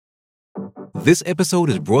This episode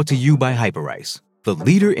is brought to you by Hyperice, the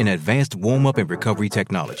leader in advanced warm-up and recovery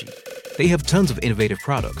technology. They have tons of innovative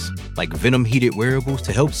products, like Venom-heated wearables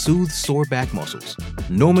to help soothe sore back muscles,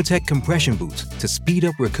 Normatec compression boots to speed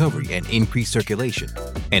up recovery and increase circulation,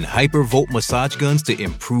 and Hypervolt massage guns to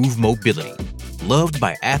improve mobility. Loved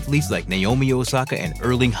by athletes like Naomi Osaka and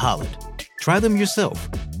Erling Haaland. Try them yourself.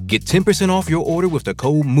 Get 10% off your order with the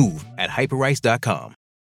code MOVE at hyperice.com.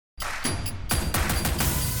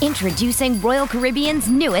 Introducing Royal Caribbean's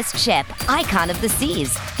newest ship, Icon of the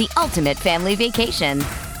Seas, the ultimate family vacation.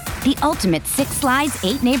 The ultimate 6 slides,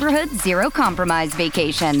 8 neighborhoods, 0 compromise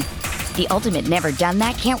vacation. The ultimate never done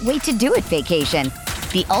that, can't wait to do it vacation.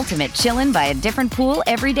 The ultimate chillin' by a different pool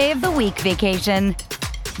every day of the week vacation.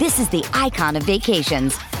 This is the Icon of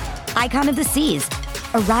Vacations. Icon of the Seas,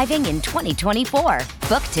 arriving in 2024.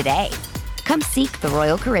 Book today. Come seek the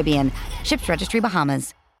Royal Caribbean. Ships Registry,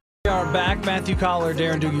 Bahamas. We are back. Matthew Collar,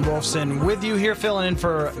 Darren Doogie Wolfson with you here, filling in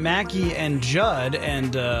for Mackie and Judd.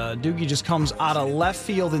 And Doogie just comes out of left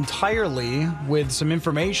field entirely with some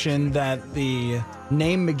information that the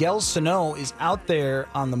name Miguel Sano is out there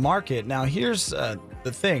on the market. Now, here's the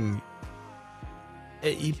thing.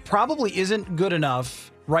 He probably isn't good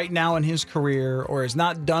enough right now in his career, or has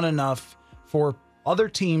not done enough for other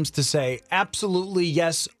teams to say, absolutely,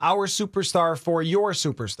 yes, our superstar for your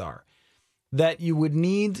superstar. That you would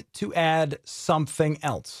need to add something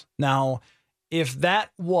else. Now, if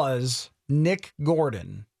that was Nick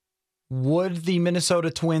Gordon, would the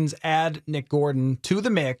Minnesota Twins add Nick Gordon to the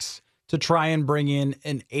mix to try and bring in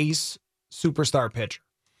an ace superstar pitcher?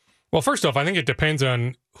 Well, first off, I think it depends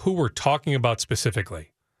on who we're talking about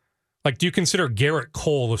specifically. Like, do you consider Garrett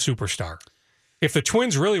Cole a superstar? If the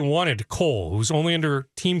Twins really wanted Cole, who's only under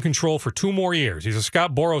team control for 2 more years, he's a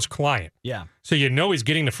Scott Boras client. Yeah. So you know he's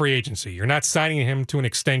getting the free agency. You're not signing him to an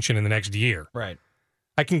extension in the next year. Right.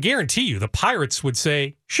 I can guarantee you the Pirates would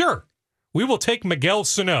say, sure, we will take Miguel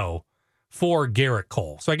Sano for Garrett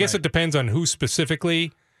Cole. So I guess it depends on who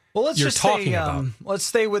specifically you're talking about. Let's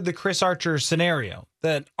stay with the Chris Archer scenario.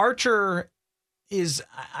 That Archer is,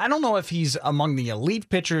 I don't know if he's among the elite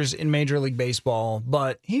pitchers in Major League Baseball,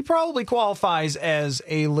 but he probably qualifies as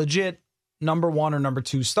a legit number 1 or number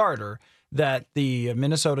 2 starter that the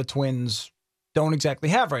Minnesota Twins don't exactly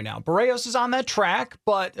have right now. Barrios is on that track,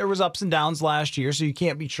 but there was ups and downs last year, so you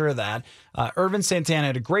can't be sure of that. Irvin Santana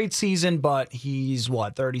had a great season, but he's,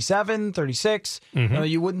 37, 36? Mm-hmm.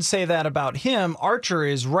 You wouldn't say that about him. Archer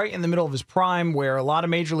is right in the middle of his prime where a lot of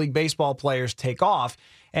Major League Baseball players take off,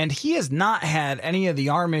 and he has not had any of the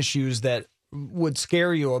arm issues that would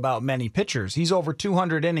scare you about many pitchers. He's over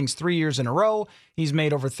 200 innings 3 years in a row. He's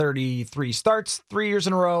made over 33 starts 3 years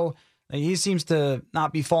in a row. He seems to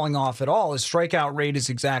not be falling off at all. His strikeout rate is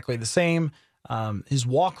exactly the same. His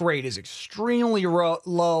walk rate is extremely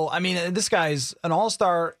low. I mean, this guy's an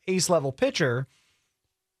all-star ace-level pitcher.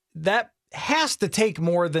 That has to take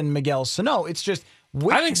more than Miguel Sano. It's just...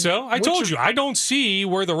 I think so. I told you. I don't see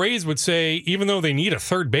where the Rays would say, even though they need a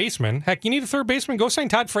third baseman, heck, you need a third baseman, go sign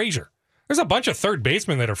Todd Frazier. There's a bunch of third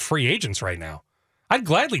basemen that are free agents right now. I'd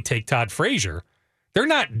gladly take Todd Frazier. They're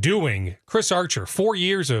not doing Chris Archer, 4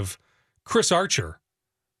 years of Chris Archer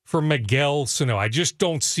for Miguel Sano. I just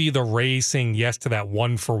don't see the Rays saying yes to that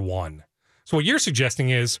 1-for-1. So what you're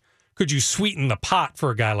suggesting is, could you sweeten the pot for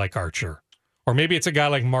a guy like Archer? Or maybe it's a guy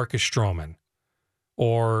like Marcus Stroman.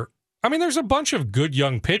 Or... I mean, there's a bunch of good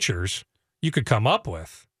young pitchers you could come up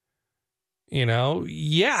with.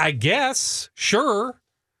 Yeah, I guess. Sure.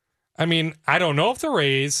 I mean, I don't know if the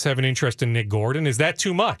Rays have an interest in Nick Gordon. Is that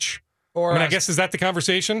too much? Or I guess, is that the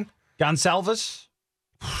conversation? Gonsalves?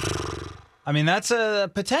 I mean, that's a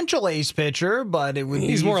potential ace pitcher, but it would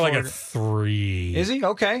He's more like a 3. Is he?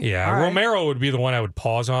 Okay. Yeah, all right. Romero would be the one I would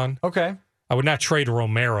pause on. Okay. I would not trade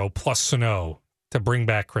Romero plus Sano to bring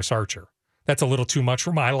back Chris Archer. That's a little too much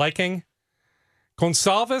for my liking.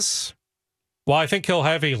 Gonsalves, while I think he'll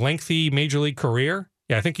have a lengthy major league career,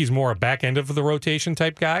 I think he's more a back end of the rotation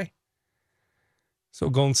type guy. So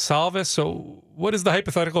Gonsalves, so what is the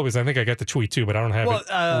hypothetical? Because I think I got the tweet too, but I don't have it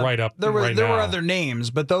right up there were, right there now. were other names,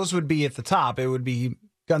 but those would be at the top. It would be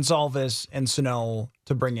Gonsalves and Sano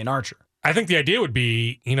to bring in Archer. I think the idea would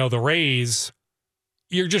be, the Rays...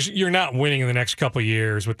 You're not winning in the next couple of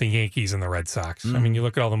years with the Yankees and the Red Sox. I mean, you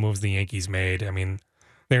look at all the moves the Yankees made. I mean,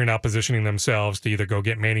 they're now positioning themselves to either go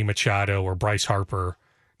get Manny Machado or Bryce Harper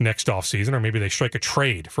next offseason, or maybe they strike a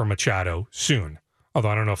trade for Machado soon. Although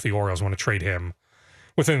I don't know if the Orioles want to trade him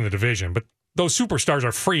within the division. But those superstars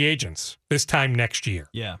are free agents this time next year.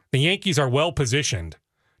 Yeah. The Yankees are well positioned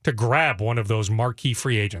to grab one of those marquee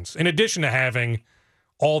free agents, in addition to having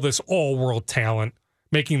all this all-world talent,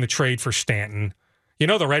 making the trade for Stanton. You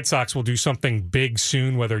know the Red Sox will do something big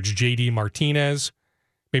soon, whether it's J.D. Martinez.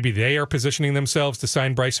 Maybe they are positioning themselves to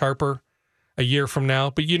sign Bryce Harper a year from now.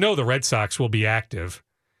 But you know the Red Sox will be active,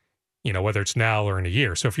 whether it's now or in a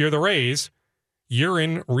year. So if you're the Rays, you're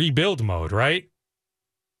in rebuild mode, right?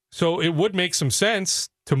 So it would make some sense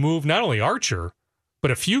to move not only Archer, but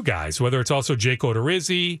a few guys, whether it's also Jake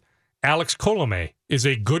Odorizzi, Alex Colomé is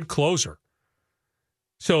a good closer.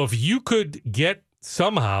 So if you could get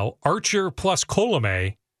somehow Archer plus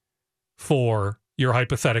Colomé for your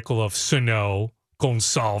hypothetical of Sano,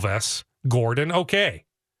 Gonsalves, Gordon, okay.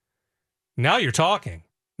 Now you're talking.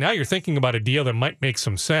 Now you're thinking about a deal that might make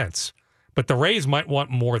some sense. But the Rays might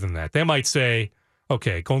want more than that. They might say,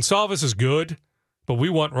 okay, Gonsalves is good, but we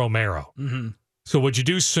want Romero. Mm-hmm. So would you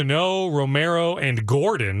do Sano, Romero, and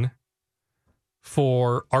Gordon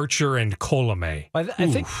for Archer and Colomé? I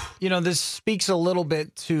think, this speaks a little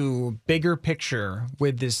bit to bigger picture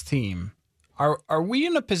with this team. Are we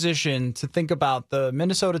in a position to think about the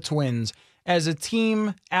Minnesota Twins as a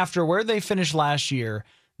team after where they finished last year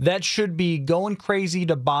that should be going crazy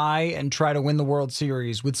to buy and try to win the World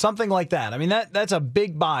Series with something like that? I mean, that's a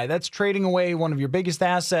big buy. That's trading away one of your biggest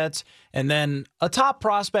assets and then a top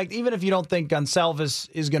prospect, even if you don't think Gonsalves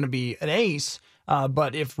is going to be an ace.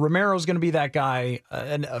 But if Romero's going to be that guy,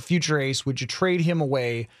 a future ace, would you trade him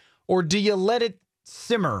away? Or do you let it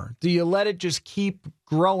simmer? Do you let it just keep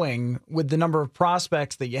growing with the number of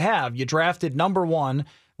prospects that you have? You drafted number 1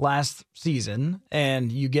 last season,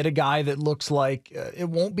 and you get a guy that looks like it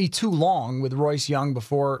won't be too long with Royce Young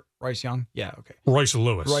before Royce Young. Yeah, okay. Royce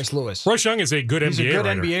Lewis. Royce Young is a good He's NBA a good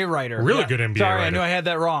writer. NBA writer. Really good NBA Sorry, writer. I knew I had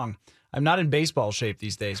that wrong. I'm not in baseball shape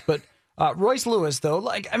these days, but Royce Lewis, though,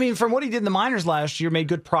 from what he did in the minors last year, made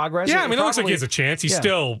good progress. Yeah, it looks like he has a chance. He's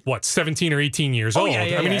still, 17 or 18 years old?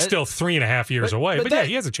 He's still 3.5 years away. But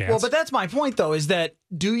he has a chance. Well, but that's my point, though, is that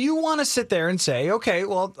do you want to sit there and say, okay,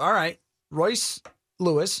 well, all right, Royce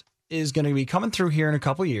Lewis is going to be coming through here in a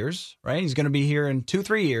couple years, right? He's going to be here in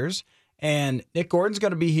 2-3 years, and Nick Gordon's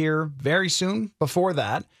going to be here very soon before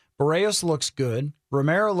that. Barrios looks good.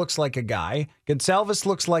 Romero looks like a guy. Gonsalves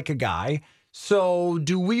looks like a guy. So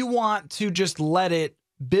do we want to just let it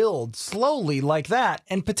build slowly like that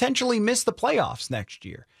and potentially miss the playoffs next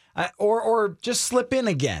year? Or just slip in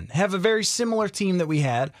again, have a very similar team that we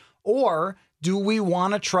had? Or do we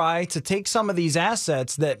want to try to take some of these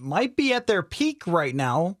assets that might be at their peak right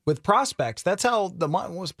now with prospects? That's how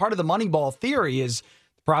was part of the Moneyball theory is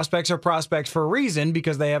prospects are prospects for a reason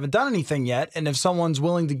because they haven't done anything yet. And if someone's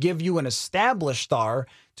willing to give you an established star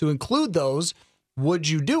to include those, would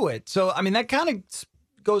you do it? So, that kind of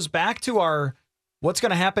goes back to our what's going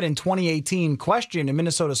to happen in 2018 question in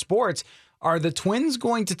Minnesota sports. Are the Twins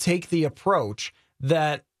going to take the approach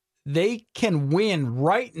that they can win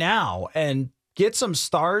right now and get some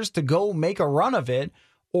stars to go make a run of it?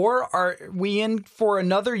 Or are we in for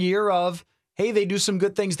another year of, hey, they do some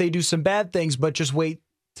good things, they do some bad things, but just wait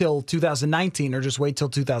till 2019 or just wait till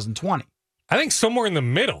 2020? I think somewhere in the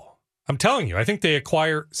middle. I'm telling you, I think they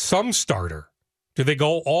acquire some starter. Do they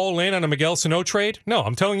go all in on a Miguel Sano trade? No,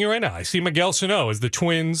 I'm telling you right now. I see Miguel Sano as the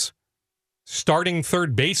Twins' starting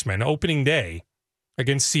third baseman opening day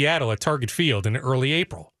against Seattle at Target Field in early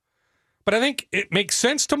April. But I think it makes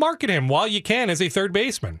sense to market him while you can as a third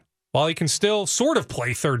baseman, while he can still sort of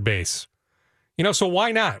play third base. So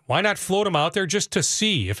why not? Why not float him out there just to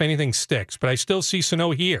see if anything sticks? But I still see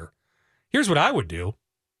Sano here. Here's what I would do.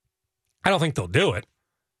 I don't think they'll do it,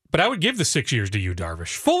 but I would give the 6 years to Yu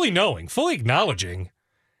Darvish, fully knowing, fully acknowledging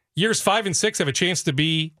years 5 and 6 have a chance to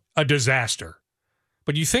be a disaster.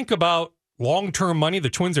 But you think about long-term money the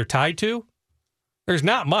Twins are tied to, there's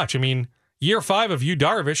not much. Year 5 of Yu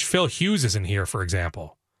Darvish, Phil Hughes isn't here, for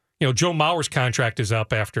example. Joe Mauer's contract is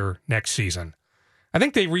up after next season. I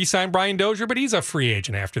think they re-signed Brian Dozier, but he's a free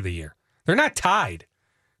agent after the year. They're not tied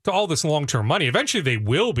to all this long-term money. Eventually they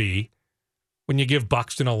will be when you give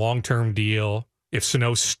Buxton a long-term deal. If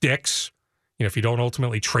Sano sticks, if you don't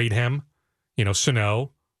ultimately trade him,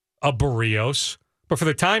 Sano, a Barrios. But for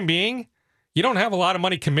the time being, you don't have a lot of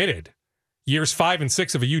money committed. Years 5 and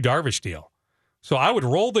 6 of a Yu Darvish deal. So I would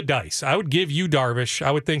roll the dice. I would give Yu Darvish.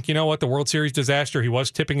 I would think, the World Series disaster, he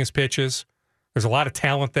was tipping his pitches. There's a lot of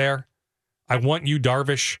talent there. I want Yu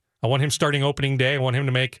Darvish. I want him starting opening day. I want him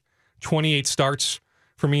to make 28 starts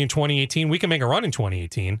for me in 2018. We can make a run in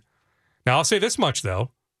 2018. Now, I'll say this much,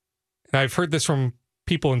 though, and I've heard this from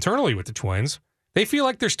people internally with the Twins. They feel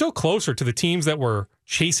like they're still closer to the teams that were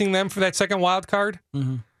chasing them for that second wild card.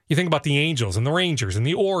 Mm-hmm. You think about the Angels and the Rangers and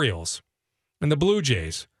the Orioles and the Blue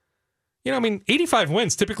Jays. 85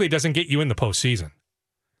 wins typically doesn't get you in the postseason.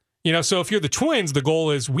 So if you're the Twins, the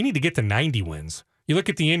goal is we need to get to 90 wins. You look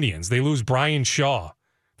at the Indians. They lose Brian Shaw.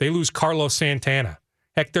 They lose Carlos Santana.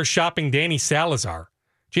 Heck, they're shopping Danny Salazar.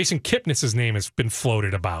 Jason Kipnis' name has been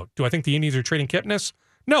floated about. Do I think the Indians are trading Kipnis?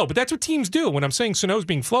 No, but that's what teams do. When I'm saying Sano's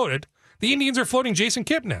being floated, the Indians are floating Jason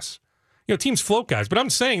Kipnis. Teams float guys, but I'm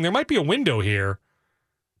saying there might be a window here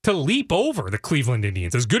to leap over the Cleveland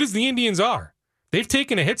Indians. As good as the Indians are, they've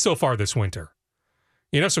taken a hit so far this winter.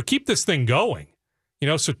 So keep this thing going.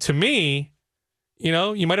 So to me, you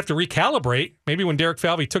might have to recalibrate. Maybe when Derek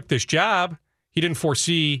Falvey took this job, he didn't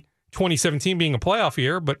foresee 2017 being a playoff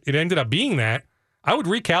year, but it ended up being that. I would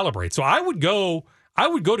recalibrate. So I would go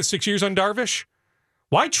to 6 years on Darvish.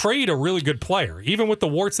 Why trade a really good player, even with the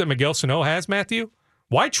warts that Miguel Sano has, Matthew?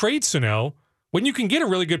 Why trade Sano when you can get a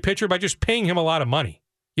really good pitcher by just paying him a lot of money?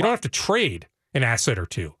 You don't have to trade an asset or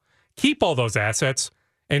two. Keep all those assets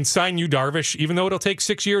and sign you Darvish, even though it'll take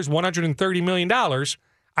 6 years, $130 million.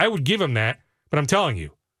 I would give him that, but I'm telling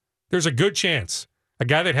you, there's a good chance a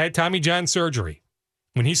guy that had Tommy John surgery,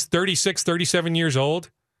 when he's 36, 37 years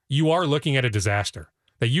old, you are looking at a disaster.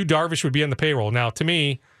 That you Darvish would be on the payroll. Now, to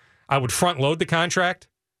me, I would front load the contract.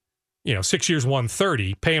 6 years,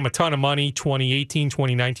 130, pay him a ton of money, 2018,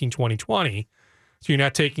 2019, 2020. So you're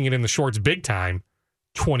not taking it in the shorts big time,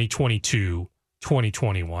 2022,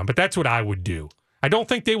 2021. But that's what I would do. I don't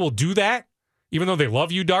think they will do that, even though they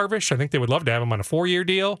love you, Darvish. I think they would love to have him on a 4-year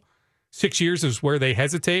deal. 6 years is where they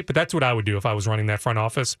hesitate, but that's what I would do if I was running that front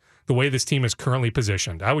office, the way this team is currently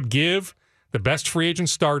positioned. I would give the best free agent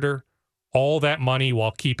starter all that money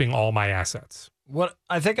while keeping all my assets. What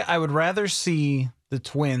I think I would rather see the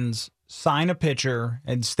Twins sign a pitcher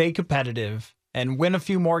and stay competitive and win a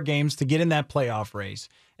few more games to get in that playoff race.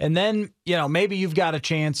 And then, maybe you've got a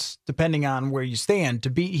chance, depending on where you stand, to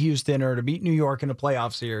beat Houston or to beat New York in a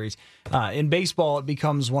playoff series. In baseball, it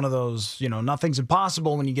becomes one of those, nothing's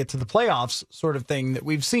impossible when you get to the playoffs sort of thing that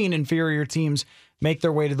we've seen inferior teams make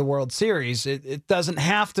their way to the World Series. It doesn't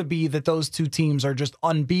have to be that those two teams are just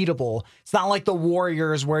unbeatable. It's not like the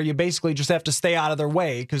Warriors where you basically just have to stay out of their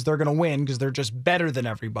way because they're going to win because they're just better than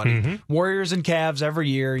everybody. Mm-hmm. Warriors and Cavs every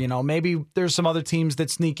year, maybe there's some other teams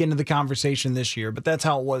that sneak into the conversation this year, but that's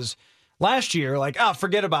how it was last year.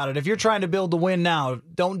 Forget about it. If you're trying to build to win now,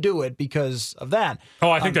 don't do it because of that.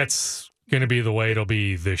 Oh, I think that's going to be the way it'll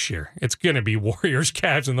be this year. It's going to be Warriors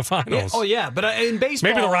Cavs in the finals. Yeah. Oh yeah, but in baseball,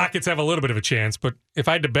 maybe the Rockets have a little bit of a chance. But if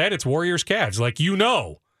I had to bet, it's Warriors Cavs.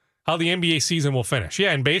 How the NBA season will finish.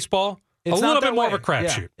 Yeah, in baseball, it's a little bit more of a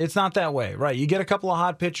crapshoot. Yeah, it's not that way, right? You get a couple of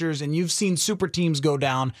hot pitchers, and you've seen super teams go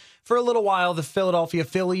down. For a little while, the Philadelphia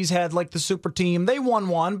Phillies had the super team. They won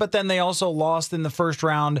one, but then they also lost in the first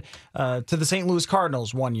round to the St. Louis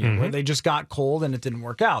Cardinals one year, where they just got cold and it didn't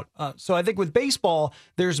work out. So I think with baseball,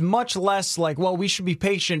 there's much less we should be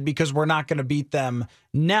patient because we're not going to beat them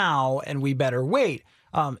now, and we better wait.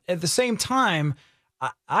 At the same time,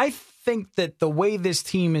 I think that the way this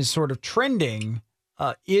team is sort of trending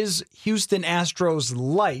is Houston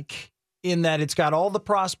Astros-like in that it's got all the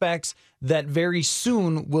prospects that very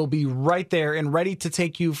soon will be right there and ready to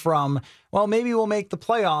take you from, maybe we'll make the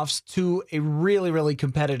playoffs to a really, really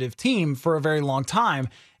competitive team for a very long time.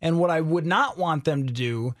 And what I would not want them to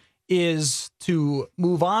do is to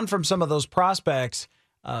move on from some of those prospects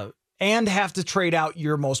and have to trade out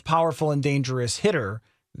your most powerful and dangerous hitter.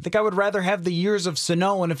 I think I would rather have the years of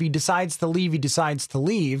Sano, and if he decides to leave, he decides to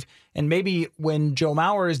leave. And maybe when Joe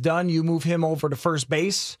Mauer is done, you move him over to first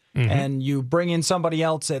base and you bring in somebody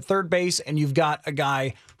else at third base, and you've got a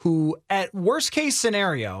guy who, at worst case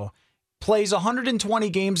scenario, plays 120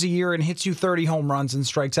 games a year and hits you 30 home runs and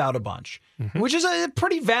strikes out a bunch, which is a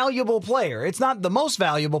pretty valuable player. It's not the most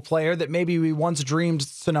valuable player that maybe we once dreamed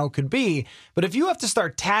Sano could be, but if you have to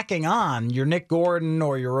start tacking on your Nick Gordon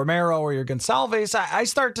or your Romero or your Gonsalves, I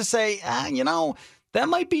start to say, that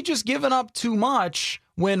might be just giving up too much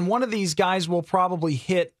when one of these guys will probably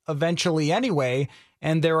hit eventually anyway.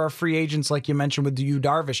 And there are free agents, like you mentioned, with Yu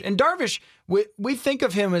Darvish. And Darvish, we think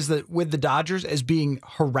of him with the Dodgers as being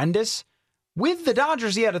horrendous. With the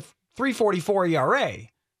Dodgers, he had a 3.44 ERA.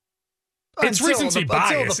 It's recency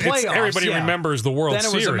bias. Everybody remembers the World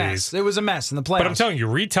Series. It was a mess in the playoffs. But I'm telling you,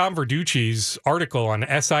 read Tom Verducci's article on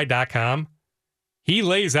SI.com. He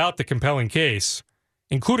lays out the compelling case,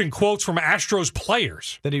 including quotes from Astros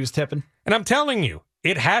players that he was tipping. And I'm telling you,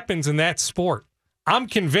 it happens in that sport. I'm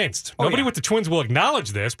convinced. Nobody with the Twins will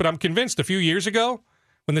acknowledge this, but I'm convinced a few years ago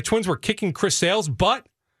when the Twins were kicking Chris Sale's butt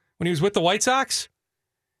when he was with the White Sox,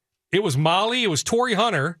 it was Molly, it was Torrey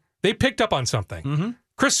Hunter. They picked up on something.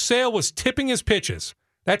 Chris Sale was tipping his pitches.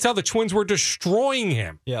 That's how the Twins were destroying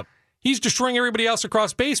him. Yep. He's destroying everybody else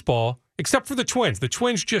across baseball except for the Twins. The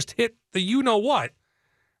Twins just hit the you-know-what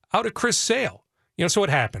out of Chris Sale. So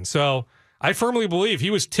it happened. So I firmly believe he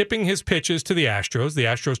was tipping his pitches to the Astros. The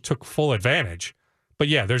Astros took full advantage. But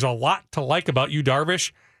yeah, there's a lot to like about Yu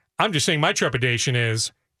Darvish. I'm just saying my trepidation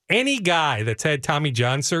is any guy that's had Tommy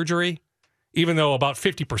John surgery, even though about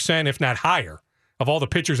 50%, if not higher, of all the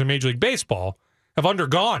pitchers in Major League Baseball have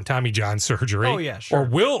undergone Tommy John surgery or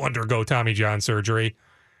will undergo Tommy John surgery,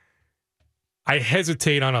 I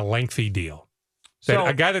hesitate on a lengthy deal. So,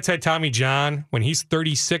 a guy that's had Tommy John, when he's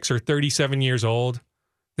 36 or 37 years old,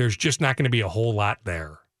 there's just not going to be a whole lot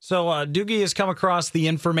there. So Doogie has come across the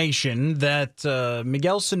information that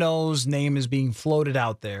Miguel Sano's name is being floated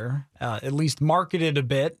out there, at least marketed a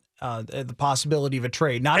bit, the possibility of a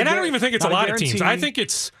trade. I don't even think it's a lot of teams. I think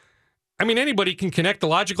anybody can connect the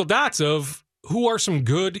logical dots of who are some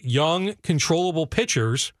good, young, controllable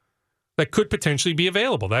pitchers that could potentially be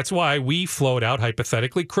available. That's why we float out,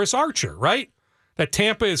 hypothetically, Chris Archer, right? That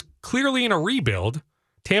Tampa is clearly in a rebuild.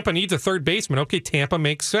 Tampa needs a third baseman. Okay, Tampa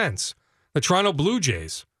makes sense. The Toronto Blue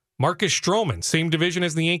Jays, Marcus Stroman, same division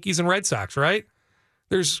as the Yankees and Red Sox, right?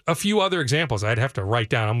 There's a few other examples I'd have to write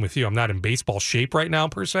down. I'm with you. I'm not in baseball shape right now,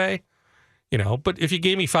 per se. But if you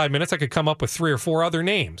gave me 5 minutes, I could come up with 3 or 4 other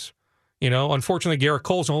names. Unfortunately, Garrett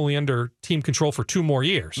Cole's only under team control for 2 more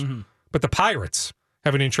years. Mm-hmm. But the Pirates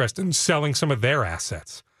have an interest in selling some of their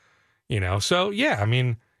assets. So yeah,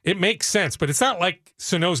 it makes sense, but it's not like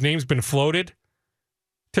Sano's name's been floated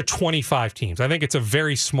to 25 teams. I think it's a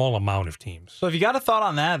very small amount of teams. So if you got a thought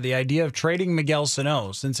on that, the idea of trading Miguel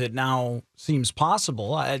Sano, since it now seems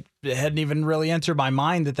possible, it hadn't even really entered my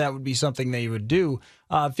mind that would be something they would do.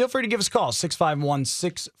 Feel free to give us a call,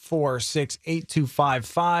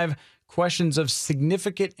 651-646-8255. Questions of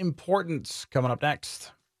significant importance coming up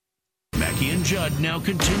next. Mackey and Judd now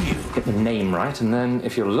continue. Get the name right, and then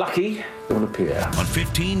if you're lucky, you'll appear. On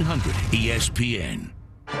 1500 ESPN.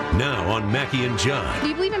 Now on Mackey and Judd. Do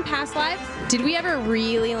you believe in past lives? Did we ever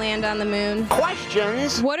really land on the moon?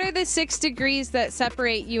 Questions. What are the 6 degrees that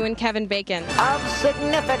separate you and Kevin Bacon? Of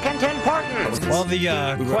significant importance. Well,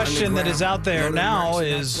 the question that is out there now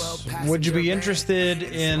is, would you be interested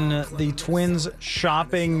in the Twins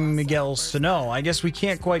shopping Miguel Sano? I guess we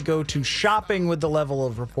can't quite go to shopping with the level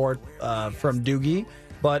of report from Doogie,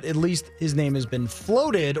 but at least his name has been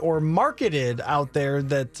floated or marketed out there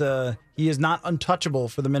that he is not untouchable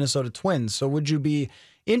for the Minnesota Twins. So would you be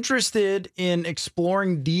interested in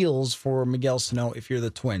exploring deals for Miguel Sano if you're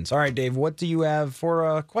the Twins? All right, Dave, what do you have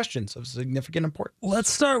for questions of significant importance?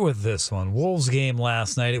 Let's start with this one. Wolves game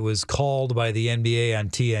last night. It was called by the NBA on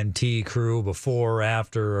TNT crew before,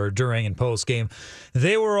 after, or during and post game.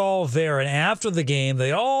 They were all there, and after the game,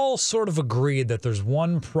 they all sort of agreed that there's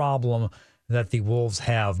one problem that the Wolves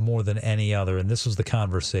have more than any other, and this was the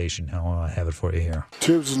conversation. I have it for you here.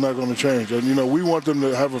 Tibbs is not going to change. And, we want them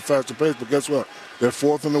to have a faster pace, but guess what? They're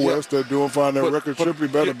 4th in the West. They're doing fine. Their record should be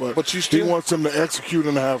better, but he wants them to execute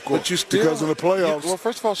in the half court. Because in the playoffs... Well,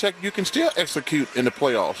 first of all, Shaq, you can still execute in the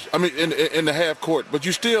playoffs. In the half court. But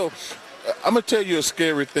you still... I'm going to tell you a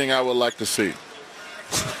scary thing I would like to see.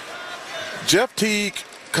 Jeff Teague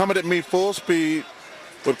coming at me full speed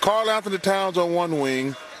with Karl Anthony Towns on one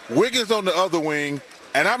wing, Wiggins on the other wing,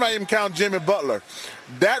 and I'm not even counting Jimmy Butler.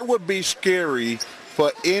 That would be scary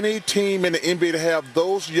for any team in the NBA to have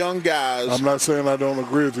those young guys. I'm not saying I don't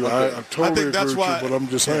agree with you. Okay. I totally agree with you, but I'm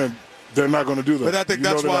just saying they're not going to do that. But I think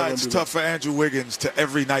that's why it's tough for Andrew Wiggins to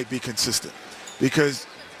every night be consistent, because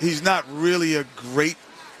he's not really a great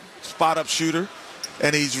spot-up shooter,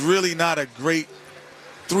 and he's really not a great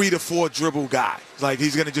 3 to 4 dribble guy. Like,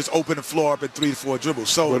 he's going to just open the floor up at 3 to 4 dribbles.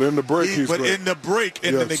 So, but in the break,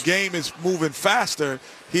 and then the game is moving faster,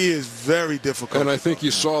 he is very difficult. And I think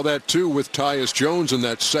you saw that too with Tyus Jones in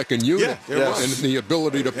that second unit, and the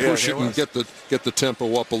ability to push it and get the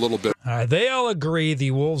tempo up a little bit. All right, they all agree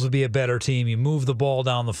the Wolves would be a better team. You move the ball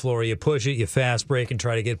down the floor, you push it, you fast break, and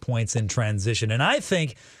try to get points in transition. And I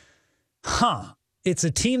think, it's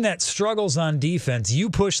a team that struggles on defense.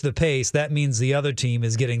 You push the pace, that means the other team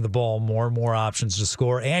is getting the ball more options to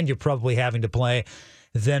score, and you're probably having to play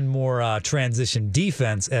then more transition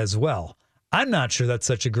defense as well. I'm not sure that's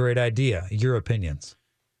such a great idea. Your opinions?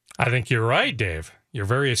 I think you're right, Dave. You're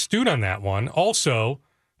very astute on that one. Also,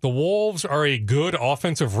 the Wolves are a good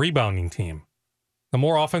offensive rebounding team. The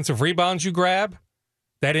more offensive rebounds you grab,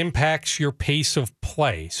 that impacts your pace of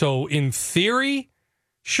play. So in theory,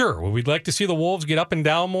 sure, we'd like to see the Wolves get up and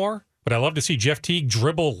down more, but I love to see Jeff Teague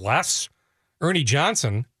dribble less. Ernie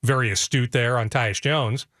Johnson, very astute there on Tyus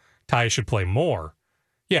Jones. Tyus should play more.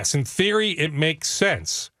 Yes, in theory, it makes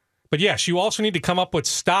sense. But yes, you also need to come up with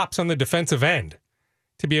stops on the defensive end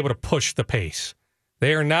to be able to push the pace.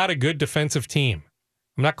 They are not a good defensive team.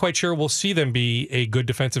 I'm not quite sure we'll see them be a good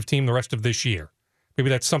defensive team the rest of this year. Maybe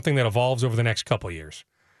that's something that evolves over the next couple of years.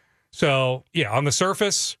 So, yeah, on the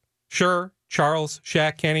surface, sure, Charles,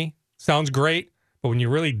 Shaq, Kenny, sounds great. But when you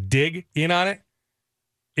really dig in on it,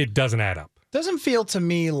 it doesn't add up. Doesn't feel to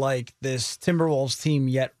me like this Timberwolves team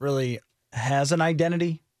yet really has an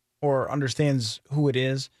identity or understands who it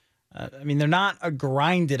is. I mean, they're not a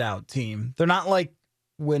grinded out team. They're not like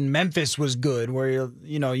when Memphis was good, where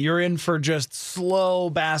you're in for just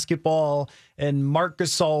slow basketball and Marc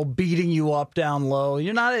Gasol beating you up down low.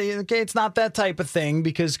 You're not okay. It's not that type of thing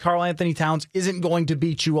because Karl Anthony Towns isn't going to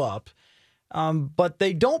beat you up. But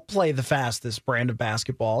they don't play the fastest brand of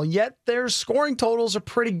basketball, yet their scoring totals are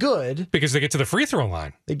pretty good. Because they get to the free throw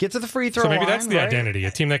line. They get to the free throw line. So maybe that's the right? identity,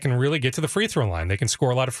 a team that can really get to the free throw line. They can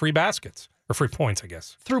score a lot of free baskets, or free points, I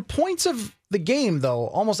guess. Through points of the game, though,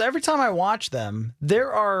 almost every time I watch them,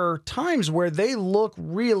 there are times where they look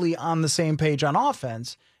really on the same page on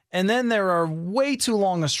offense, and then there are way too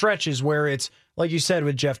long of stretches where it's, like you said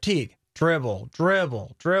with Jeff Teague, dribble,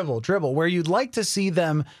 dribble, dribble, dribble, where you'd like to see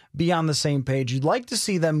them be on the same page. You'd like to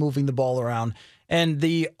see them moving the ball around. And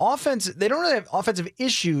the offense, they don't really have offensive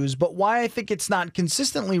issues, but why I think it's not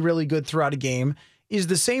consistently really good throughout a game is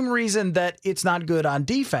the same reason that it's not good on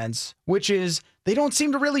defense, which is they don't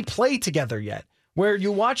seem to really play together yet. Where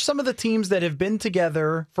you watch some of the teams that have been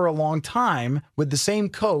together for a long time with the same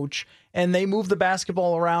coach and they move the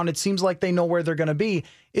basketball around, it seems like they know where they're going to be.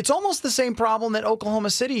 It's almost the same problem that Oklahoma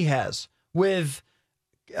City has with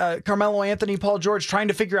Carmelo Anthony, Paul George trying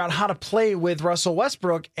to figure out how to play with Russell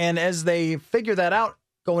Westbrook. And as they figure that out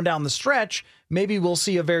going down the stretch, maybe we'll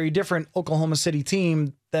see a very different Oklahoma City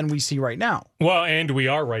team than we see right now. Well, and we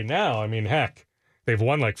are right now. I mean, heck, they've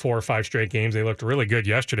won like 4 or 5 straight games. They looked really good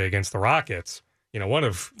yesterday against the Rockets. One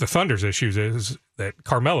of the Thunder's issues is that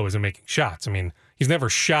Carmelo isn't making shots. I mean, he's never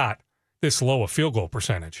shot this low a field goal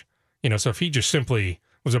percentage. So if he just simply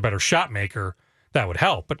was a better shot maker, that would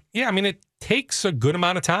help. But yeah, I mean, it takes a good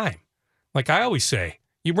amount of time. Like I always say,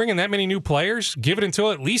 you bring in that many new players, give it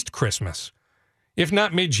until at least Christmas, if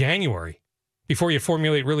not mid-January, before you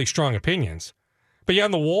formulate really strong opinions. But yeah,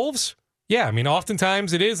 on the Wolves, yeah, I mean,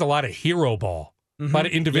 oftentimes it is a lot of hero ball, a lot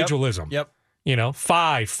of individualism. Yep.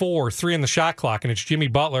 5, 4, 3 on the shot clock, and it's Jimmy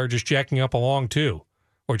Butler just jacking up along too.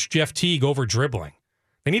 Or it's Jeff Teague over dribbling.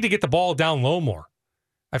 They need to get the ball down low more.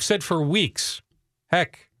 I've said for weeks,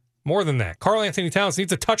 heck, more than that. Karl Anthony Towns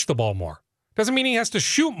needs to touch the ball more. Doesn't mean he has to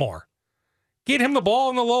shoot more. Get him the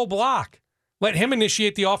ball in the low block. Let him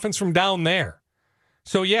initiate the offense from down there.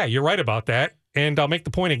 So yeah, you're right about that. And I'll make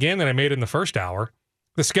the point again that I made in the first hour.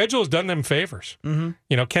 The schedule has done them favors.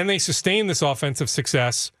 Mm-hmm. Can they sustain this offensive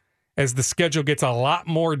success as the schedule gets a lot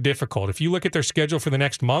more difficult? If you look at their schedule for the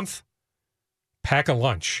next month, pack a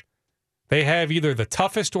lunch. They have either the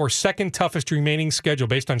toughest or second toughest remaining schedule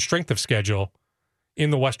based on strength of schedule in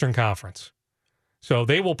the Western Conference. So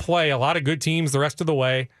they will play a lot of good teams the rest of the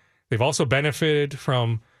way. They've also benefited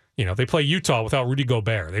from, they play Utah without Rudy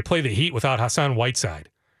Gobert. They play the Heat without Hassan Whiteside.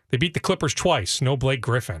 They beat the Clippers twice, no Blake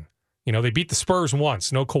Griffin. They beat the Spurs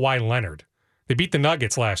once, no Kawhi Leonard. They beat the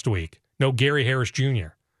Nuggets last week, no Gary Harris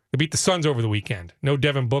Jr. They beat the Suns over the weekend, no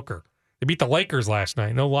Devin Booker. They beat the Lakers last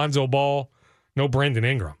night, no Lonzo Ball, no Brandon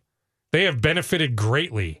Ingram. They have benefited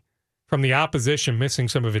greatly from the opposition missing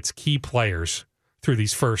some of its key players through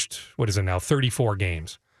these first, 34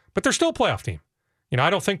 games. But they're still a playoff team. I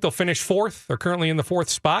don't think they'll finish 4th. They're currently in the 4th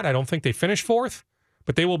spot. I don't think they finish 4th,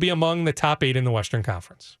 but they will be among the top 8 in the Western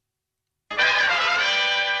Conference.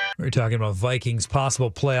 We're talking about Vikings'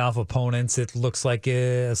 possible playoff opponents. It looks like,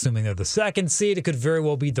 assuming they're the 2nd seed, it could very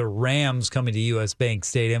well be the Rams coming to U.S. Bank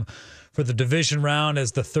Stadium for the division round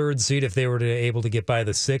as the 3rd seed if they were able to get by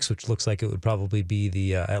the 6th, which looks like it would probably be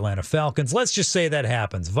the Atlanta Falcons. Let's just say that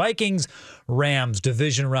happens. Vikings-Rams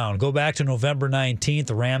division round. Go back to November 19th.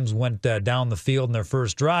 The Rams went down the field in their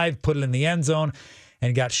first drive, put it in the end zone,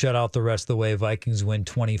 and got shut out the rest of the way. Vikings win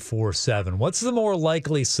 24-7. What's the more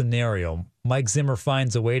likely scenario? Mike Zimmer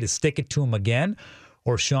finds a way to stick it to him again,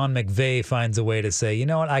 or Sean McVay finds a way to say, you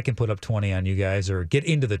know what, I can put up 20 on you guys or get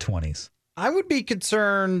into the 20s? I would be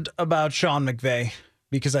concerned about Sean McVay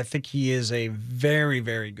because I think he is a very,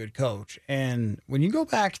 very good coach. And when you go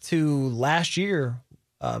back to last year,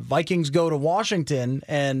 Vikings go to Washington,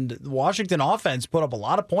 and the Washington offense put up a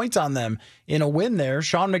lot of points on them in a win there.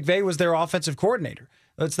 Sean McVay was their offensive coordinator.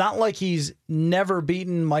 It's not like he's never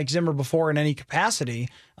beaten Mike Zimmer before in any capacity.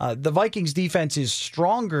 The Vikings defense is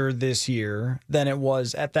stronger this year than it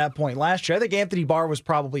was at that point last year. I think Anthony Barr was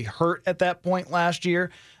probably hurt at that point last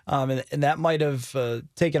year, and that might have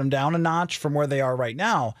taken them down a notch from where they are right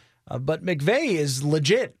now. But McVay is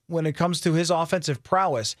legit when it comes to his offensive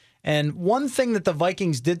prowess. And one thing that the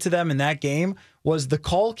Vikings did to them in that game was the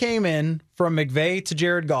call came in from McVay to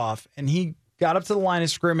Jared Goff, and he got up to the line of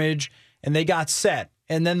scrimmage, and they got set.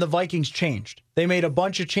 And then the Vikings changed. They made a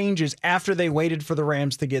bunch of changes after they waited for the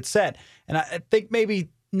Rams to get set. And I think maybe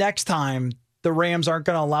next time the Rams aren't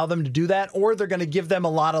going to allow them to do that, or they're going to give them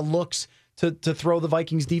a lot of looks to throw the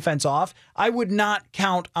Vikings defense off. I would not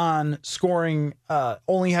count on scoring,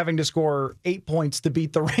 only having to score 8 points to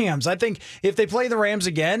beat the Rams. I think if they play the Rams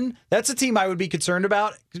again, that's a team I would be concerned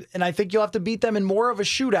about. And I think you'll have to beat them in more of a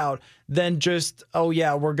shootout than just, oh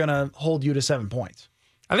yeah, we're going to hold you to 7 points.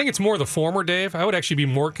 I think it's more the former, Dave. I would actually be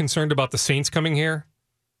more concerned about the Saints coming here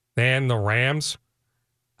than the Rams.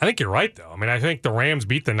 I think you're right, though. I mean, I think the Rams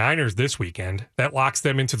beat the Niners this weekend. That locks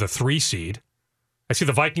them into the 3 seed. I see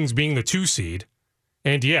the Vikings being the 2 seed.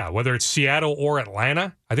 And yeah, whether it's Seattle or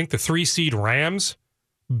Atlanta, I think the 3 seed Rams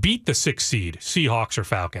beat the 6 seed Seahawks or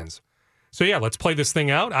Falcons. So yeah, let's play this thing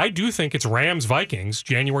out. I do think it's Rams-Vikings,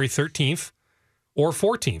 January 13th or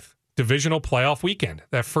 14th, divisional playoff weekend.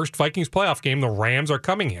 That first Vikings playoff game, the Rams are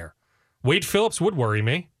coming here. Wade Phillips would worry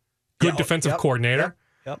me. Good defensive coordinator.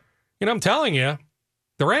 Yep. You know, I'm telling you,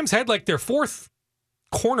 the Rams had like their 4th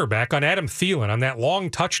cornerback on Adam Thielen on that long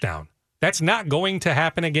touchdown. That's not going to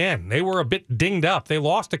happen again. They were a bit dinged up. They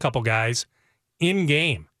lost a couple guys in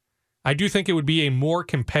game. I do think it would be a more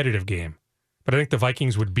competitive game, but I think the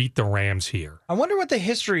Vikings would beat the Rams here. I wonder what the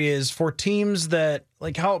history is for teams that,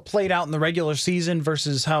 like how it played out in the regular season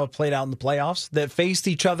versus how it played out in the playoffs, that faced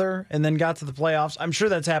each other and then got to the playoffs. I'm sure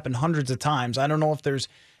that's happened hundreds of times. I don't know if there's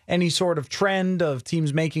any sort of trend of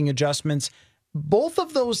teams making adjustments. Both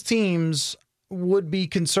of those teams would be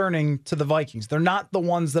concerning to the Vikings. They're not the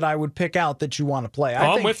ones that I would pick out that you want to play.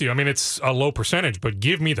 I'm with you. I mean, it's a low percentage, but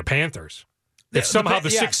give me the Panthers. If somehow the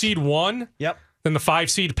 6 seed won, then the 5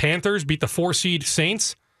 seed Panthers beat the 4 seed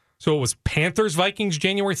Saints. So it was Panthers Vikings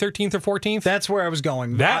January 13th or 14th. That's where I was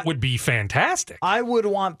going. That would be fantastic. I would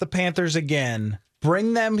want the Panthers again.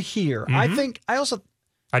 Bring them here. Mm-hmm.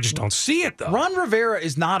 I just don't see it, though. Ron Rivera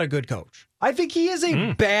is not a good coach. I think he is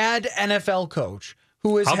a bad NFL coach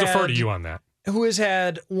who has I'll defer to you on that. Who has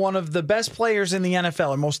had one of the best players in the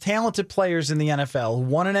NFL and most talented players in the NFL, who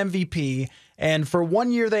won an MVP, and for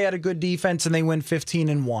 1 year they had a good defense and they went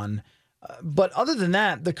 15-1. But other than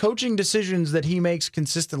that, the coaching decisions that he makes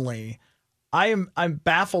consistently, I'm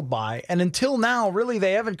baffled by. And until now, really,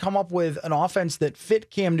 they haven't come up with an offense that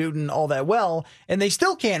fit Cam Newton all that well, and they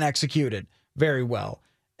still can't execute it very well.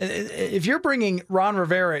 If you're bringing Ron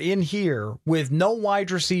Rivera in here with no wide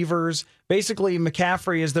receivers, basically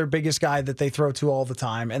McCaffrey is their biggest guy that they throw to all the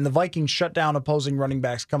time, and the Vikings shut down opposing running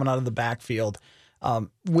backs coming out of the backfield,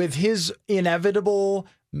 with his inevitable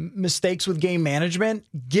mistakes with game management,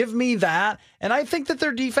 give me that. And I think that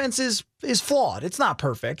their defense is flawed. It's not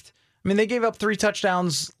perfect. I mean, they gave up 3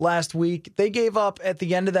 touchdowns last week. They gave up at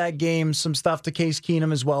the end of that game some stuff to Case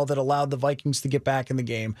Keenum as well that allowed the Vikings to get back in the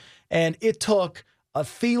game. And it took a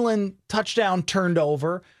Thielen touchdown turned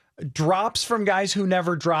over, drops from guys who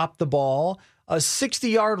never dropped the ball, a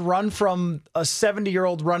 60-yard run from a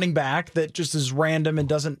 70-year-old running back that just is random and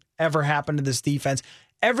doesn't ever happen to this defense.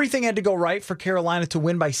 Everything had to go right for Carolina to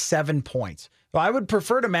win by 7 points. So I would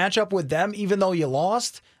prefer to match up with them, even though you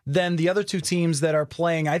lost, than the other 2 teams that are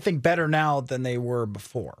playing, I think, better now than they were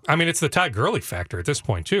before. I mean, it's the Todd Gurley factor at this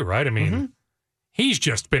point, too, right? I mean, he's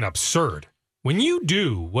just been absurd. When you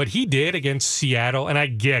do what he did against Seattle, and I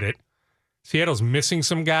get it, Seattle's missing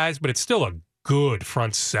some guys, but it's still a good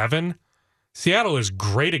front 7. Seattle is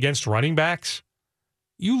great against running backs.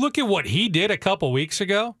 You look at what he did a couple weeks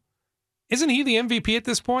ago. Isn't he the MVP at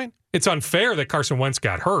this point? It's unfair that Carson Wentz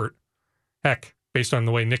got hurt. Heck, based on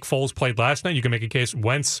the way Nick Foles played last night, you can make a case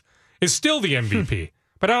Wentz is still the MVP.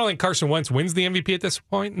 But I don't think Carson Wentz wins the MVP at this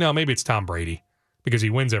point. No, maybe it's Tom Brady because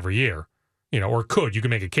he wins every year. You know, or could. You can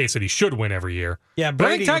make a case that he should win every year. Yeah, but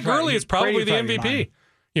I think Todd Gurley is probably the MVP.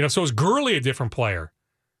 You know, so is Gurley a different player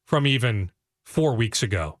from even 4 weeks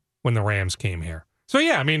ago when the Rams came here? So,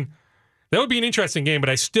 yeah, I mean, that would be an interesting game, but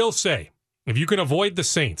I still say, if you can avoid the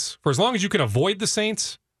Saints, for as long as you can avoid the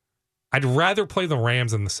Saints, I'd rather play the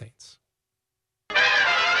Rams than the Saints.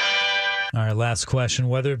 All right, last question.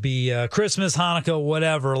 Whether it be Christmas, Hanukkah,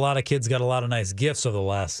 whatever, a lot of kids got a lot of nice gifts over the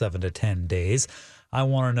last 7 to 10 days. I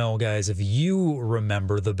want to know, guys, if you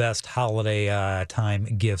remember the best holiday time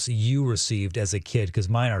gifts you received as a kid, because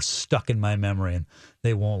mine are stuck in my memory and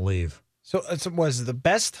they won't leave. So was it the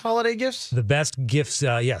best holiday gifts? The best gifts,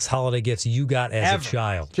 yes, holiday gifts you got as a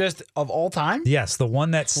child. Just of all time? Yes, the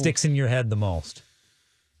one that sticks in your head the most.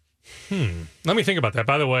 Let me think about that.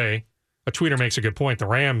 By the way, a tweeter makes a good point. The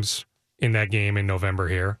Rams in that game in November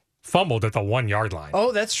here, fumbled at the 1 yard line.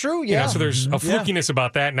 Oh, that's true. Yeah. You know, so there's a flukiness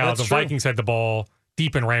about that. Now the Vikings had the ball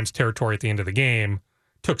deep in Rams territory at the end of the game,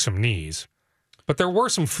 took some knees. But there were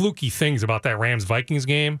some fluky things about that Rams-Vikings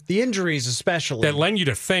game. The injuries especially. That lend you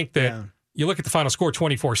to think that you look at the final score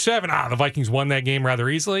 24-7, the Vikings won that game rather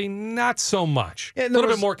easily. Not so much. A little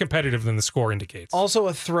bit more competitive than the score indicates. Also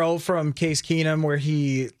a throw from Case Keenum where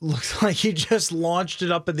he looked like he just launched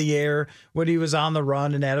it up in the air when he was on the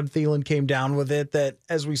run, and Adam Thielen came down with it. That,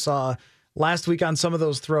 as we saw last week on some of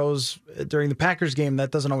those throws during the Packers game,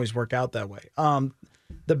 that doesn't always work out that way.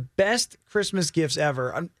 The best Christmas gifts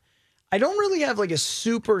ever. I don't really have like a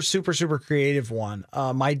super creative one.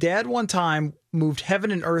 My dad one time moved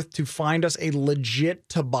heaven and earth to find us a legit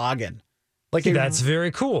toboggan. That's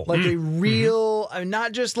very cool. Like a real,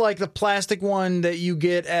 not just like the plastic one that you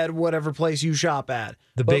get at whatever place you shop at.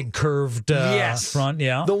 The big curved front,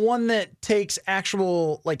 yeah. The one that takes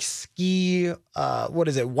actual like ski,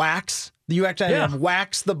 wax. You actually have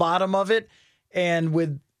wax the bottom of it. And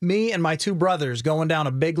with me and my two brothers going down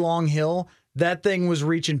a big long hill, that thing was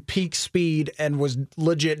reaching peak speed and was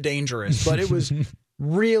legit dangerous, but it was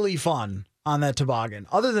really fun on that toboggan.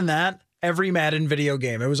 Other than that, every Madden video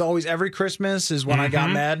game. It was always every Christmas is when I got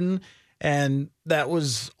Madden, and that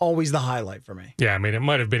was always the highlight for me. Yeah, I mean, it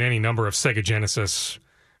might have been any number of Sega Genesis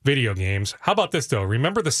video games. How about this, though?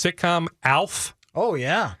 Remember the sitcom Alf? Oh,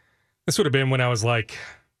 yeah. This would have been when I was like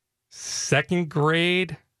second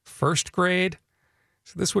grade, first grade.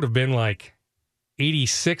 So this would have been like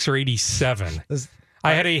 86 or 87.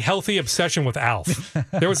 I had a healthy obsession with Alf.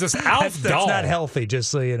 There was this Alf doll. That's not healthy,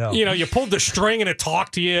 just so you know. You know, you pulled the string and it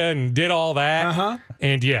talked to you and did all that. Uh-huh.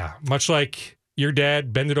 And yeah, much like your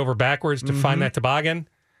dad bended over backwards to find that toboggan,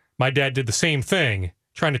 my dad did the same thing,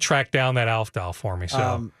 trying to track down that Alf doll for me.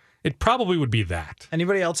 So it probably would be that.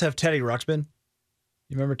 Anybody else have Teddy Ruxpin?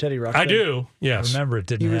 You remember Teddy Ruxpin? I do, yes. I remember it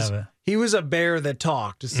didn't have it. He was a bear that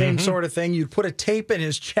talked. The same sort of thing. You'd put a tape in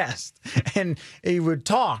his chest and he would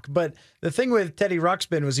talk. But the thing with Teddy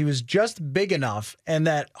Ruxpin was he was just big enough and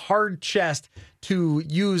that hard chest to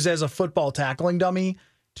use as a football tackling dummy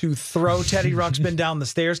to throw Teddy Ruxpin down the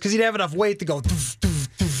stairs because he'd have enough weight to go doof, doof,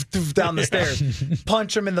 doof, doof, down the stairs,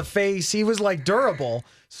 punch him in the face. He was like durable.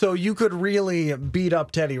 So you could really beat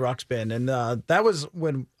up Teddy Ruxpin. And that was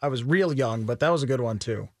when I was real young, but that was a good one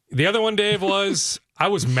too. The other one, Dave, was I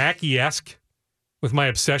was Mackey-esque with my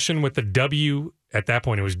obsession with the W. At that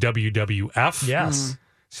point, it was WWF. Yes.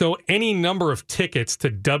 So any number of tickets to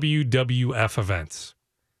WWF events,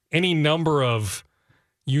 any number of,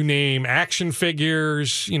 you name, action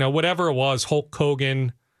figures, whatever it was, Hulk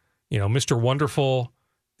Hogan, Mr. Wonderful,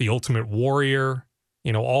 The Ultimate Warrior,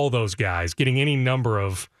 all those guys, getting any number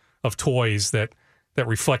of toys that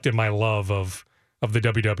reflected my love of the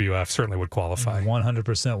WWF certainly would qualify.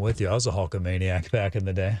 100% with you. I was a Hulkamaniac back in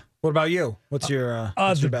the day. What about you? What's your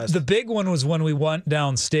best? The big one was when we went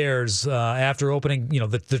downstairs after opening,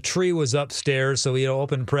 the tree was upstairs, so we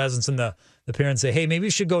opened presents and the parents say, hey, maybe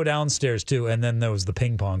you should go downstairs too. And then there was the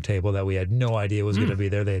ping pong table that we had no idea was going to be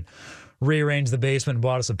there. They'd rearranged the basement and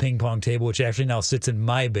bought us a ping pong table, which actually now sits in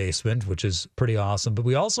my basement, which is pretty awesome. But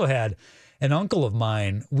we also had an uncle of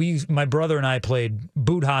mine. My brother and I played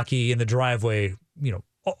boot hockey in the driveway,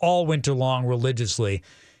 all winter long religiously,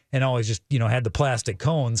 and always just, had the plastic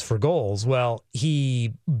cones for goals. Well,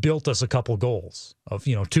 he built us a couple goals of,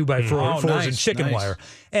 2x4s and chicken wire.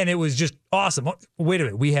 And it was just awesome. Wait a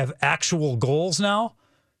minute. We have actual goals now?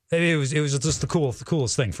 It was just the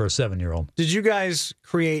coolest thing for a 7-year-old. Did you guys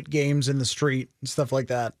create games in the street and stuff like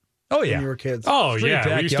that? Oh, yeah. When you were kids? Oh,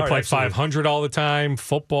 yeah. We used to play 500 all the time,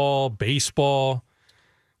 football, baseball.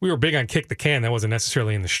 We were big on kick the can. That wasn't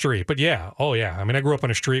necessarily in the street. But yeah, I mean, I grew up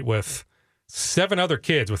on a street with 7 other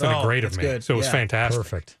kids within a grade of me. Good. So it was fantastic.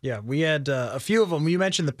 Perfect. Yeah, we had a few of them. You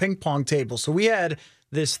mentioned the ping pong table. So we had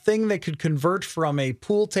this thing that could convert from a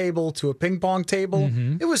pool table to a ping pong table.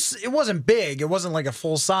 It wasn't big. It wasn't like a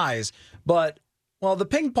full size. But, well, the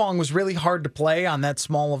ping pong was really hard to play on that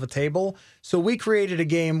small of a table. So we created a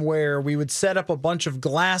game where we would set up a bunch of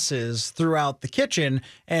glasses throughout the kitchen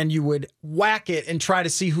and you would whack it and try to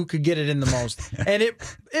see who could get it in the most. And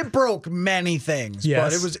it broke many things,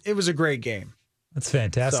 but it was a great game. That's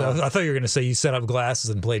fantastic. I thought you were going to say you set up glasses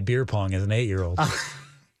and played beer pong as an 8-year-old.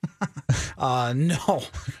 No,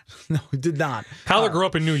 we did not. Kyler grew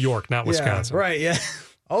up in New York, not Wisconsin. Right, yeah.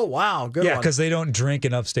 Oh, wow. Good one. Yeah, because they don't drink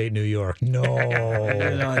in upstate New York. No.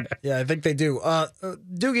 Yeah, I think they do.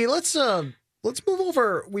 Doogie, let's move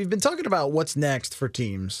over. We've been talking about what's next for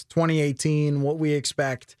teams, 2018, what we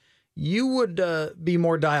expect. You would be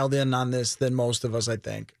more dialed in on this than most of us, I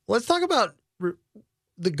think. Let's talk about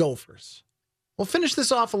the Gophers. we'll finish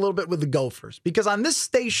this off a little bit with the Gophers, because on this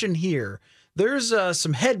station here, there's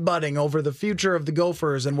some headbutting over the future of the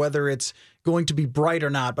Gophers and whether it's going to be bright or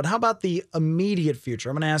not. But how about the immediate future?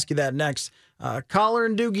 I'm going to ask you that next. Collar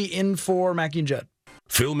and Doogie in for Mackey and Judd.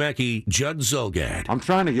 Phil Mackey, Judd Zulgad. I'm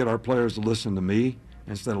trying to get our players to listen to me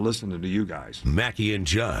instead of listening to you guys. Mackey and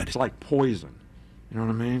Judd. It's like poison. You know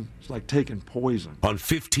what I mean? It's like taking poison. On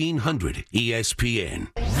 1500 ESPN.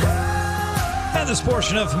 And this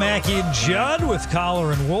portion of Mackey and Judd with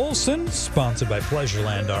Collar and Wolfson, sponsored by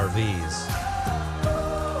Pleasureland RVs.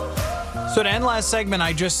 So to end last segment,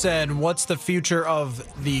 I just said, what's the future of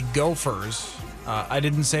the Gophers? I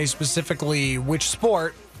didn't say specifically which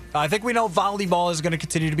sport. I think we know volleyball is going to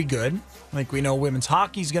continue to be good. I think we know women's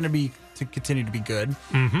hockey is going to continue to be good.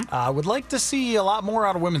 I would like to see a lot more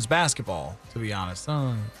out of women's basketball, to be honest.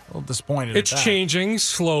 A little disappointed. It's changing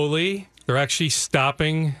slowly. They're actually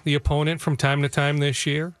stopping the opponent from time to time this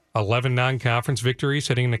year. 11 non-conference victories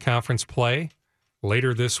heading into conference play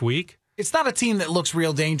later this week. It's not a team that looks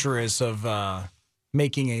real dangerous of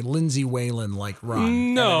making a Lindsay Whalen-like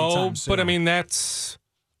run. No, but I mean, that's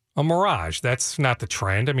a mirage. That's not the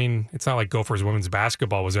trend. I mean, it's not like Gophers women's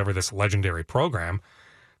basketball was ever this legendary program.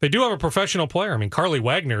 They do have a professional player. I mean, Carly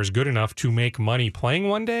Wagner is good enough to make money playing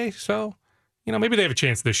one day, so maybe they have a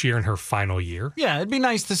chance this year in her final year. Yeah, it'd be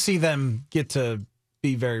nice to see them get to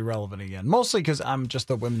be very relevant again. Mostly because I'm just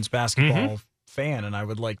a women's basketball fan, and I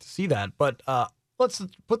would like to see that. But let's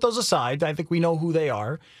put those aside. I think we know who they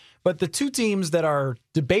are. But the two teams that are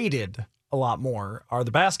debated a lot more are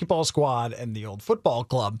the basketball squad and the old football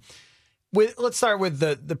club. Let's start with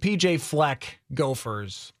the PJ Fleck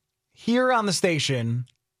Gophers. Here on the station,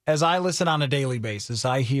 as I listen on a daily basis,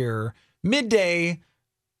 I hear midday,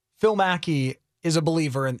 Phil Mackey is a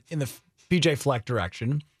believer in the PJ Fleck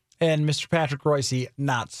direction, and Mr. Patrick Royce,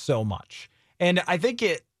 not so much. And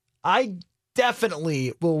I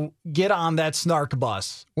definitely will get on that snark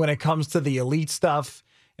bus when it comes to the elite stuff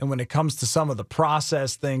and when it comes to some of the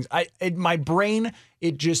process things. My brain,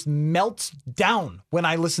 it just melts down when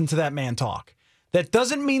I listen to that man talk. That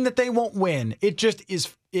doesn't mean that they won't win. It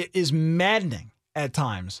is maddening at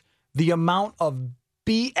times, the amount of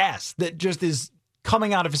BS that just is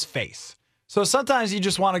coming out of his face. So sometimes you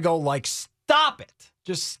just want to go like, stop it.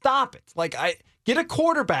 Just stop it. Like, get a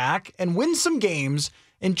quarterback and win some games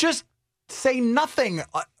and just say nothing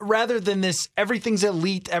rather than this, everything's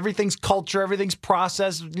elite, everything's culture, everything's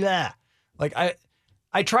process. Blah. Like,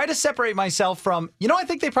 I try to separate myself from, I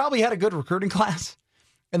think they probably had a good recruiting class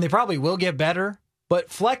and they probably will get better, but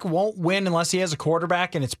Fleck won't win unless he has a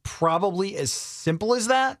quarterback, and it's probably as simple as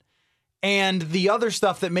that. And the other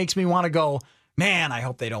stuff that makes me want to go, man, I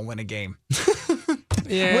hope they don't win a game.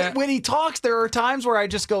 Yeah. When he talks, there are times where I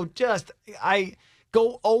just go, I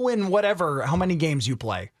go 0 whatever, how many games you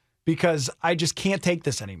play, because I just can't take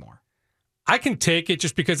this anymore. I can take it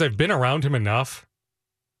just because I've been around him enough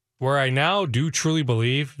where I now do truly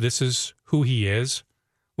believe this is who he is.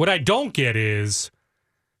 What I don't get is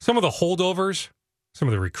some of the holdovers, some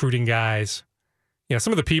of the recruiting guys,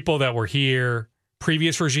 some of the people that were here,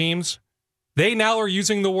 previous regimes, they now are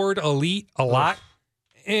using the word elite a lot.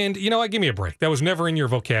 And, give me a break. That was never in your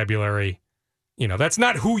vocabulary. That's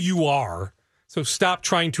not who you are. So stop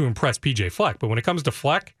trying to impress PJ Fleck. But when it comes to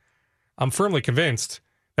Fleck, I'm firmly convinced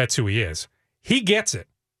that's who he is. He gets it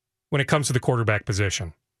when it comes to the quarterback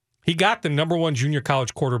position. He got the number one junior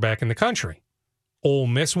college quarterback in the country. Ole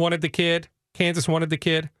Miss wanted the kid. Kansas wanted the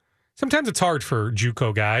kid. Sometimes it's hard for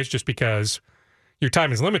JUCO guys just because your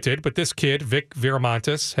time is limited, but this kid, Vic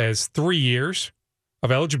Viramontes, has 3 years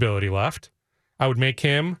of eligibility left. I would make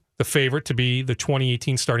him the favorite to be the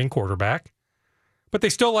 2018 starting quarterback. But they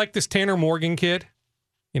still like this Tanner Morgan kid.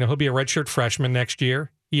 He'll be a redshirt freshman next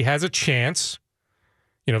year. He has a chance.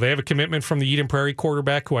 They have a commitment from the Eden Prairie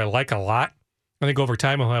quarterback, who I like a lot. I think over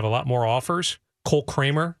time he'll have a lot more offers. Cole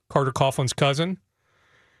Kramer, Carter Coughlin's cousin.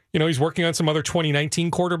 He's working on some other 2019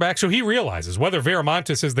 quarterbacks, so he realizes whether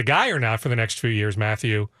Viramontes is the guy or not for the next few years,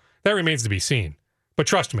 Matthew, that remains to be seen. But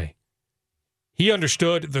trust me, he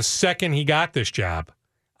understood the second he got this job,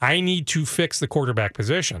 I need to fix the quarterback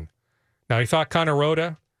position. Now, he thought Connor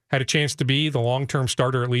Rhoda had a chance to be the long-term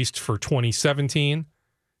starter, at least for 2017.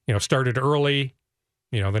 Started early.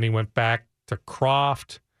 Then he went back to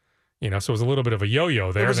Croft. So it was a little bit of a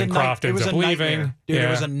yo-yo there. Then Croft ends up leaving. Dude, it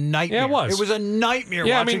was a nightmare. Yeah, it was. It was a nightmare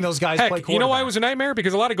watching those guys play quarterback. You know why it was a nightmare?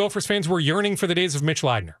 Because a lot of Gophers fans were yearning for the days of Mitch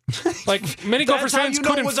Leidner. Like, many Gophers fans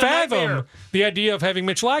couldn't fathom the idea of having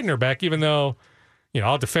Mitch Leidner back, even though,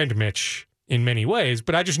 I'll defend Mitch in many ways,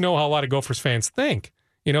 but I just know how a lot of Gophers fans think.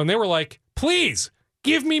 And they were like, please,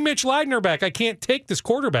 Give me Mitch Leidner back. I can't take this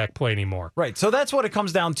quarterback play anymore. Right. So that's what it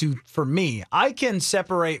comes down to for me. I can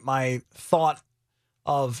separate my thought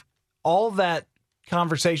of all that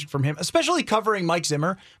conversation from him, especially covering Mike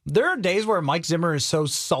Zimmer. There are days where Mike Zimmer is so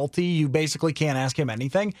salty, you basically can't ask him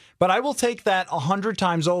anything. But I will take that 100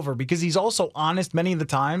 times over because he's also honest many of the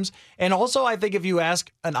times. And also, I think if you ask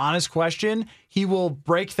an honest question, he will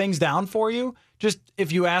break things down for you. Just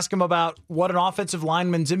if you ask him about what an offensive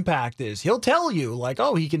lineman's impact is, he'll tell you, like,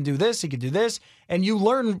 oh, he can do this, he can do this. And you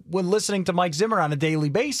learn when listening to Mike Zimmer on a daily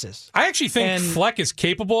basis. I actually think Fleck is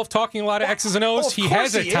capable of talking a lot of X's and O's. He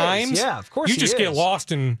has at times. Yeah, of course you just get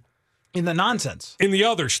lost in the nonsense. In the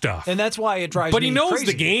other stuff. And that's why it drives me crazy. But he knows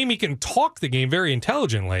the game. He can talk the game very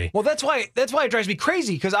intelligently. Well, that's why it drives me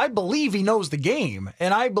crazy, because I believe he knows the game.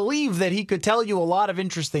 And I believe that he could tell you a lot of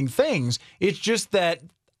interesting things. It's just that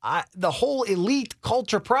the whole elite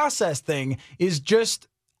culture process thing is just,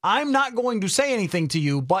 I'm not going to say anything to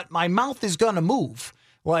you, but my mouth is going to move.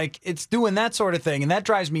 Like, it's doing that sort of thing, and that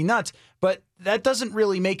drives me nuts. But that doesn't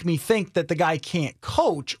really make me think that the guy can't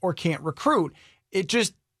coach or can't recruit. It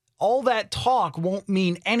just, all that talk won't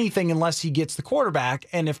mean anything unless he gets the quarterback.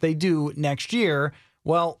 And if they do next year,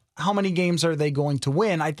 well, how many games are they going to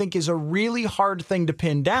win, I think is a really hard thing to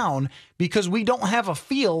pin down because we don't have a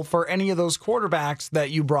feel for any of those quarterbacks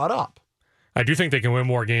that you brought up. I do think they can win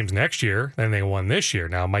more games next year than they won this year.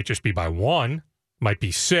 Now, it might just be by 1, might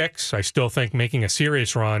be 6. I still think making a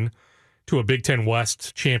serious run to a Big Ten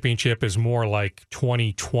West championship is more like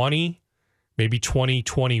 2020, maybe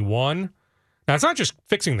 2021. Now, it's not just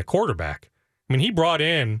fixing the quarterback. I mean, he brought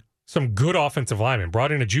in some good offensive linemen,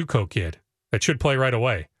 brought in a JUCO kid that should play right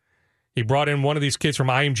away. He brought in one of these kids from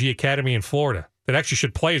IMG Academy in Florida that actually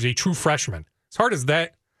should play as a true freshman. As hard as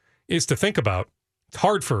that is to think about, it's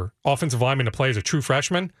hard for offensive linemen to play as a true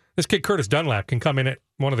freshman. This kid, Curtis Dunlap, can come in at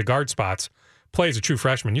one of the guard spots, play as a true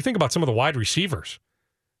freshman. You think about some of the wide receivers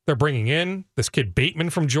they're bringing in, this kid Bateman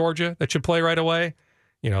from Georgia that should play right away.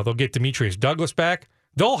 You know, they'll get Demetrius Douglas back.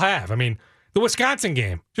 They'll have, I mean, the Wisconsin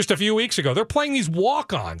game just a few weeks ago, they're playing these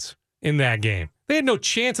walk-ons in that game. They had no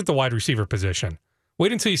chance at the wide receiver position.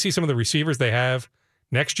 Wait until you see some of the receivers they have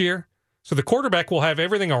next year. So the quarterback will have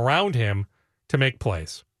everything around him to make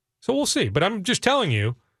plays. So we'll see. But I'm just telling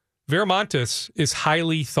you, Viramontes is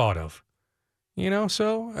highly thought of. You know,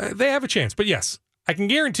 so they have a chance. But yes, I can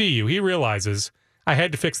guarantee you he realizes I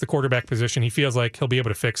had to fix the quarterback position. He feels like he'll be able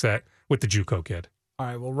to fix that with the JUCO kid. All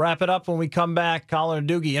right, we'll wrap it up when we come back. Collar and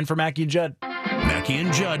Doogie in for Mackey and Judd. Mackey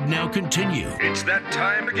and Judd now continue. It's that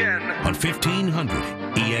time again. On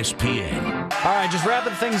 1500 ESPN. All right, just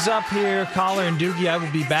wrapping things up here. Collar and Doogie, I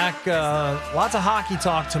will be back. Lots of hockey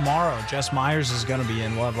talk tomorrow. Jess Myers is going to be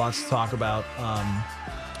in. We'll have lots to talk about.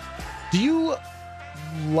 Do you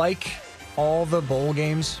like all the bowl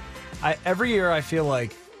games? Every year I feel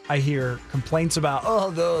like I hear complaints about,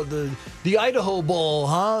 the Idaho Bowl,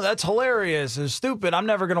 huh? That's hilarious. It's stupid. I'm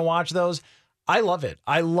never going to watch those. I love it.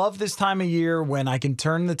 I love this time of year when I can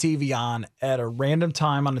turn the TV on at a random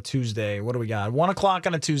time on a Tuesday. What do we got? 1 o'clock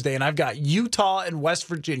on a Tuesday, and I've got Utah and West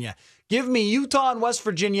Virginia. Give me Utah and West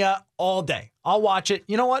Virginia all day. I'll watch it.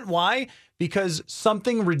 You know what? Why? Because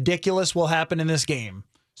something ridiculous will happen in this game.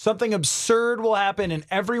 Something absurd will happen in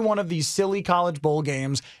every one of these silly college bowl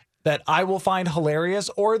games that I will find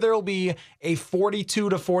hilarious, or there'll be a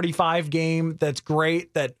 42-45 game that's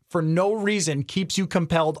great that for no reason keeps you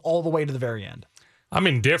compelled all the way to the very end. I'm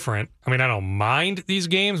indifferent. I mean, I don't mind these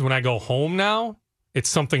games. When I go home now, it's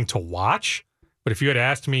something to watch. But if you had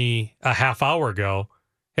asked me a half hour ago,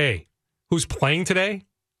 hey, who's playing today?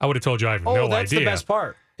 I would have told you I have no idea. Oh, that's the best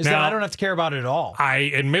part, is that I don't have to care about it at all.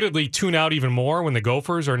 I admittedly tune out even more when the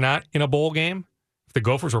Gophers are not in a bowl game. If the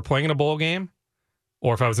Gophers were playing in a bowl game,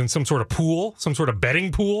 or if I was in some sort of pool, some sort of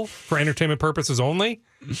betting pool for entertainment purposes only,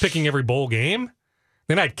 picking every bowl game,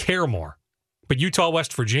 then I'd care more. But Utah,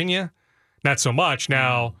 West Virginia, not so much.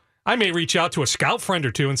 Now, I may reach out to a scout friend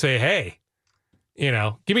or two and say, hey, you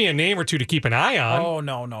know, give me a name or two to keep an eye on. Oh,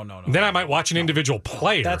 no. Then I might watch an individual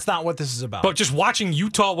player. That's not what this is about. But just watching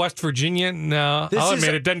Utah, West Virginia, no, I'll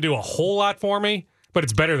admit it doesn't do a whole lot for me. But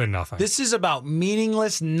it's better than nothing. This is about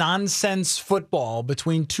meaningless nonsense football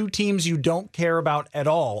between two teams you don't care about at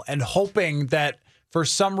all and hoping that for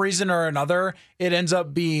some reason or another, it ends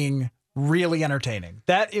up being really entertaining.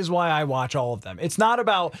 That is why I watch all of them. It's not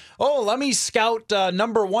about, let me scout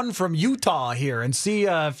number 1 from Utah here and see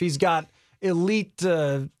if he's got elite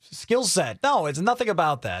skill set. No, it's nothing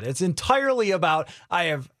about that. It's entirely about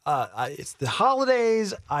it's the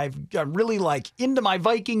holidays. I'm really into my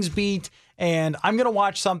Vikings beat, and I'm going to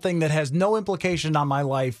watch something that has no implication on my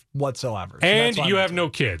life whatsoever. And you have no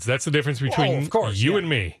kids. That's the difference between you and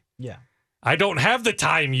me. Yeah. I don't have the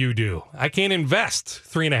time you do. I can't invest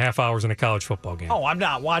 3.5 hours in a college football game. Oh, I'm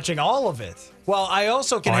not watching all of it. Well, I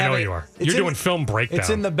also can have I know you are. You're doing film breakdown. It's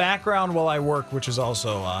in the background while I work, which is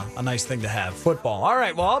also a nice thing to have. Football. All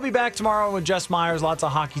right, well, I'll be back tomorrow with Jess Myers. Lots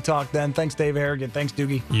of hockey talk then. Thanks, Dave Harrigan. Thanks,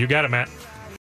 Doogie. You got it, Matt.